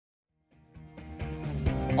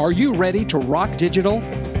Are you ready to rock digital?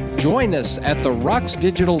 Join us at the Rocks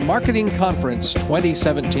Digital Marketing Conference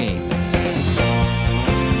 2017.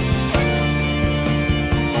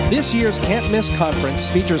 This year's can't-miss conference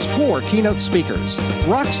features 4 keynote speakers,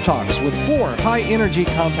 Rocks Talks with 4 high-energy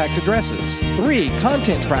compact addresses, 3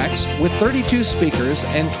 content tracks with 32 speakers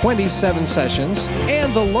and 27 sessions,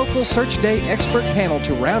 and the local Search Day expert panel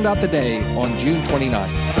to round out the day on June 29.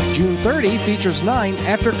 June 30 features 9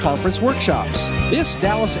 after-conference workshops. This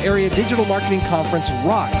Dallas area digital marketing conference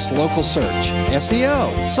rocks local search,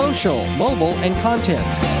 SEO, social, mobile, and content.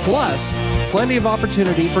 Plus, plenty of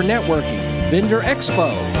opportunity for networking, Vendor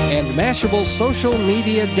Expo, and Mashable's Social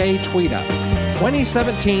Media Day Tweet-Up.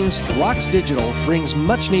 2017's Rocks Digital brings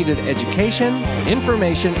much-needed education,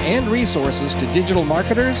 information, and resources to digital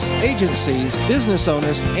marketers, agencies, business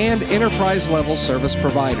owners, and enterprise-level service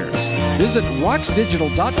providers. Visit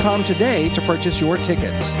rocksdigital.com today to purchase your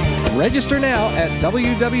tickets. Register now at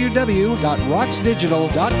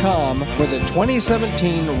www.rocksdigital.com for the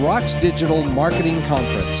 2017 Rocks Digital Marketing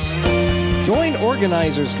Conference. Join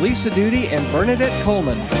organizers Lisa Duty and Bernadette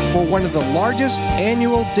Coleman for one of the largest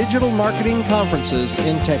annual digital marketing conferences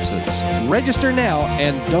in Texas. Register now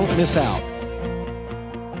and don't miss out.